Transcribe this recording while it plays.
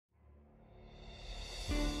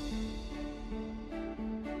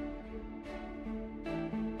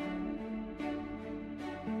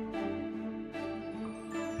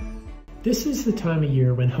This is the time of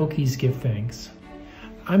year when Hokies give thanks.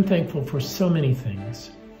 I'm thankful for so many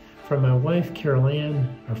things. From my wife, Carol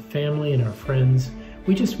Ann, our family, and our friends,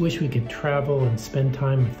 we just wish we could travel and spend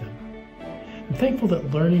time with them. I'm thankful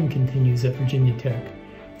that learning continues at Virginia Tech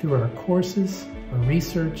through our courses, our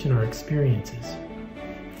research, and our experiences.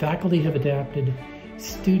 Faculty have adapted,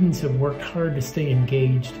 students have worked hard to stay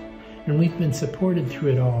engaged, and we've been supported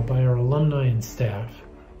through it all by our alumni and staff.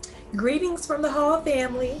 Greetings from the Hall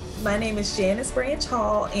family. My name is Janice Branch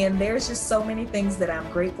Hall, and there's just so many things that I'm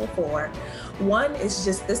grateful for. One is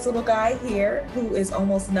just this little guy here who is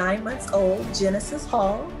almost 9 months old, Genesis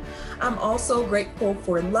Hall. I'm also grateful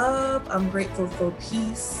for love. I'm grateful for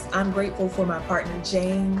peace. I'm grateful for my partner,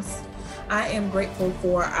 James. I am grateful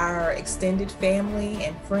for our extended family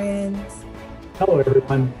and friends. Hello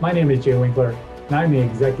everyone, my name is Jay Winkler, and I'm the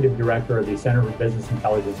Executive Director of the Center for Business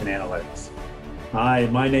Intelligence and Analytics. Hi,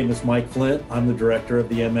 my name is Mike Flint. I'm the director of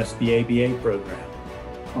the MSB ABA program.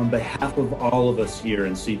 On behalf of all of us here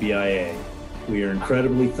in CBIA, we are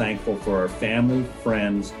incredibly thankful for our family,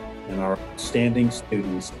 friends, and our outstanding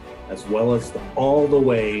students, as well as all the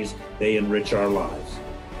ways they enrich our lives.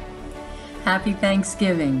 Happy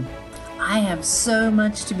Thanksgiving. I have so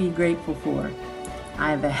much to be grateful for. I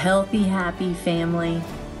have a healthy, happy family.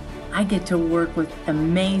 I get to work with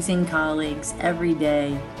amazing colleagues every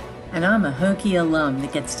day. And I'm a Hokie alum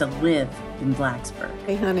that gets to live in Blacksburg.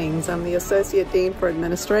 Hey Hunnings, I'm the Associate Dean for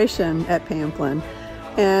Administration at Pamplin,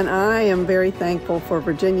 and I am very thankful for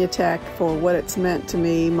Virginia Tech for what it's meant to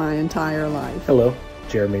me my entire life. Hello,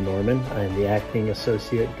 Jeremy Norman. I am the Acting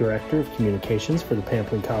Associate Director of Communications for the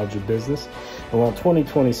Pamplin College of Business. And while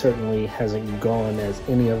 2020 certainly hasn't gone as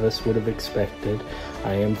any of us would have expected,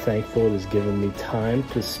 I am thankful it has given me time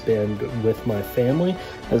to spend with my family,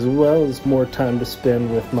 as well as more time to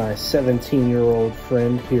spend with my 17-year-old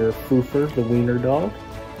friend here, Foofer, the wiener dog.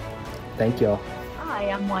 Thank y'all. Hi,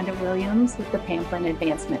 I'm Wanda Williams with the Pamplin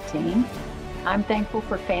Advancement Team. I'm thankful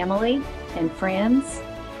for family and friends,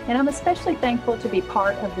 and I'm especially thankful to be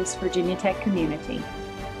part of this Virginia Tech community.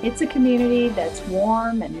 It's a community that's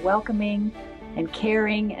warm and welcoming and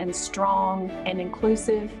caring and strong and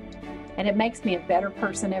inclusive, and it makes me a better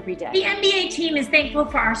person every day. The MBA team is thankful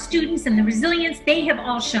for our students and the resilience they have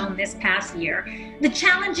all shown this past year. The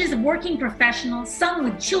challenges of working professionals, some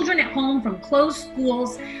with children at home from closed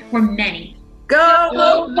schools, were many. Go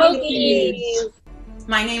Hokies!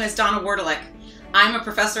 My name is Donna Wardelick. I'm a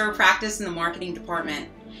professor of practice in the marketing department.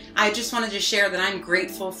 I just wanted to share that I'm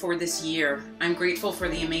grateful for this year. I'm grateful for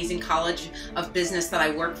the amazing College of Business that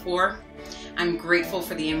I work for. I'm grateful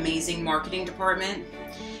for the amazing marketing department.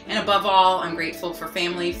 And above all, I'm grateful for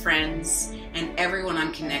family, friends, and everyone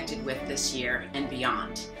I'm connected with this year and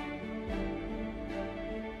beyond.